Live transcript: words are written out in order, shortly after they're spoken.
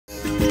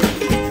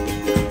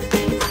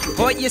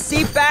Put your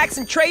seat backs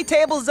and tray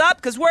tables up,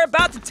 because we're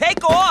about to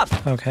take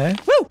off. Okay.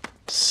 Woo!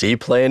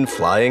 Seaplane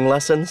flying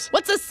lessons?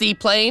 What's a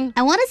seaplane?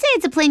 I want to say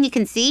it's a plane you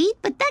can see,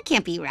 but that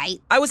can't be right.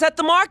 I was at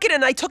the market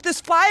and I took this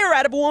flyer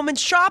out of a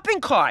woman's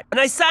shopping cart. And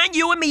I signed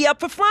you and me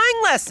up for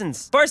flying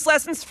lessons. First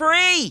lesson's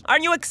free.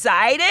 Aren't you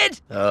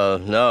excited?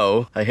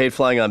 No. I hate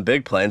flying on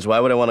big planes.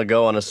 Why would I want to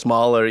go on a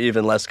smaller,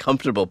 even less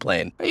comfortable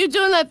plane? Are you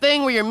doing that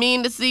thing where you're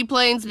mean to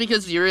seaplanes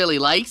because you really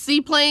like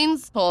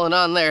seaplanes? Pulling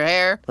on their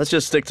hair? Let's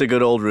just stick to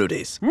good old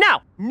Rudy's.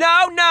 No.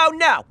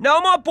 No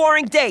more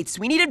boring dates.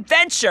 We need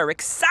adventure,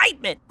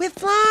 excitement. We're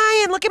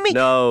flying. Look at me.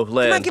 No,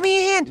 Lynn. Come on, give me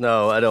a hand.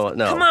 No, I don't.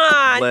 No. Come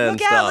on. Lynn,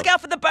 Look stop.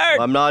 out for the bird.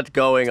 I'm not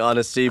going on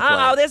a seaplane.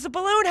 Oh, there's a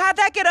balloon. How'd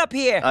that get up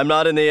here? I'm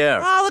not in the air.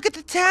 Oh, look at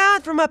the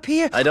town from up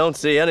here. I don't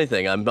see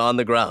anything. I'm on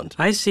the ground.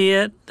 I see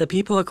it. The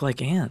people look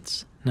like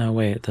ants. No,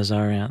 wait, those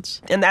are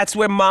ants. And that's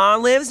where Ma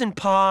lives and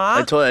Pa?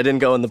 I told you I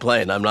didn't go in the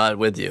plane. I'm not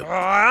with you.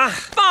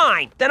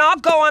 Fine. Then I'll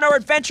go on our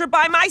adventure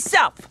by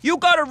myself. You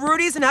go to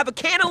Rudy's and have a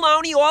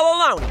cannelloni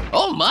all alone.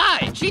 Oh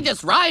my, she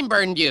just rhyme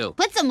burned you.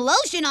 Put some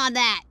lotion on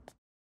that.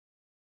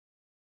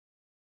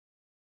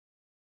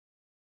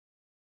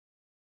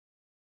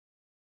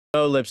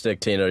 No lipstick,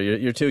 Tina.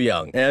 You're too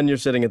young. And you're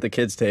sitting at the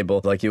kids'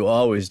 table like you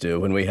always do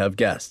when we have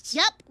guests.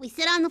 Yup, we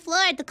sit on the floor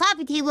at the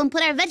coffee table and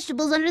put our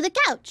vegetables under the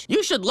couch.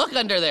 You should look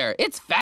under there. It's fat.